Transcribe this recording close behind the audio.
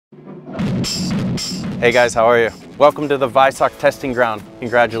Hey guys, how are you? Welcome to the Weissach testing ground.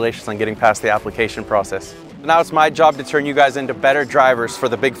 Congratulations on getting past the application process. Now it's my job to turn you guys into better drivers for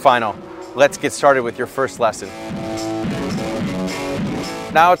the big final. Let's get started with your first lesson.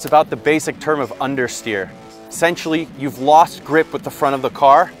 Now it's about the basic term of understeer. Essentially, you've lost grip with the front of the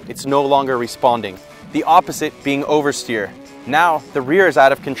car. It's no longer responding. The opposite being oversteer. Now the rear is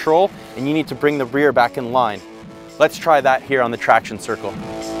out of control and you need to bring the rear back in line. Let's try that here on the traction circle.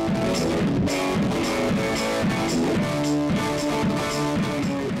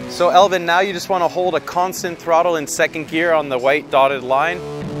 So Elvin, now you just want to hold a constant throttle in second gear on the white dotted line.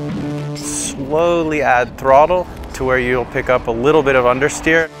 Slowly add throttle to where you'll pick up a little bit of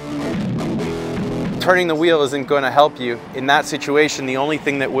understeer. Turning the wheel isn't going to help you. In that situation, the only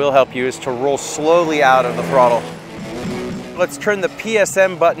thing that will help you is to roll slowly out of the throttle. Let's turn the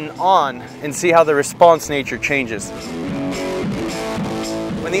PSM button on and see how the response nature changes.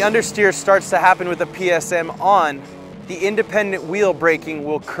 When the understeer starts to happen with the PSM on, the independent wheel braking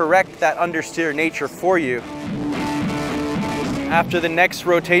will correct that understeer nature for you. After the next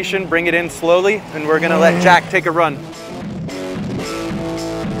rotation, bring it in slowly, and we're gonna let Jack take a run.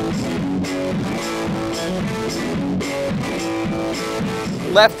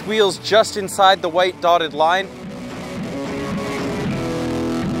 Left wheel's just inside the white dotted line.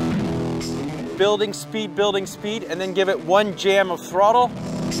 Building speed, and then give it one jam of throttle.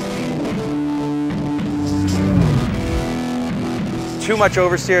 Too much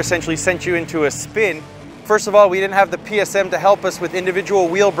oversteer essentially sent you into a spin. First of all, we didn't have the PSM to help us with individual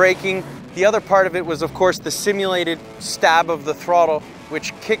wheel braking. The other part of it was, of course, the simulated stab of the throttle,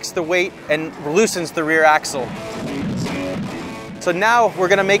 which kicks the weight and loosens the rear axle. So now we're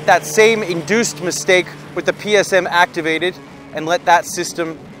gonna make that same induced mistake with the PSM activated and let that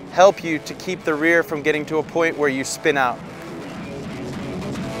system help you to keep the rear from getting to a point where you spin out.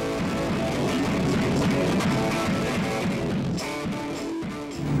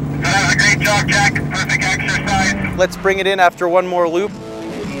 Great job, Jack. Perfect exercise. Let's bring it in after one more loop.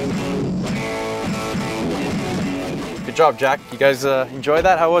 Good job, Jack. You guys enjoy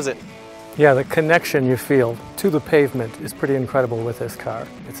that? How was it? Yeah, the connection you feel to the pavement is pretty incredible with this car.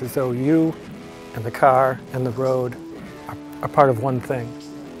 It's as though you and the car and the road are part of one thing.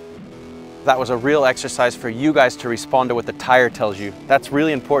 That was a real exercise for you guys to respond to what the tire tells you. That's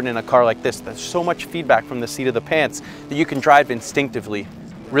really important in a car like this. There's so much feedback from the seat of the pants that you can drive instinctively.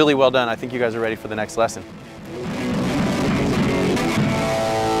 Really well done. I think you guys are ready for the next lesson.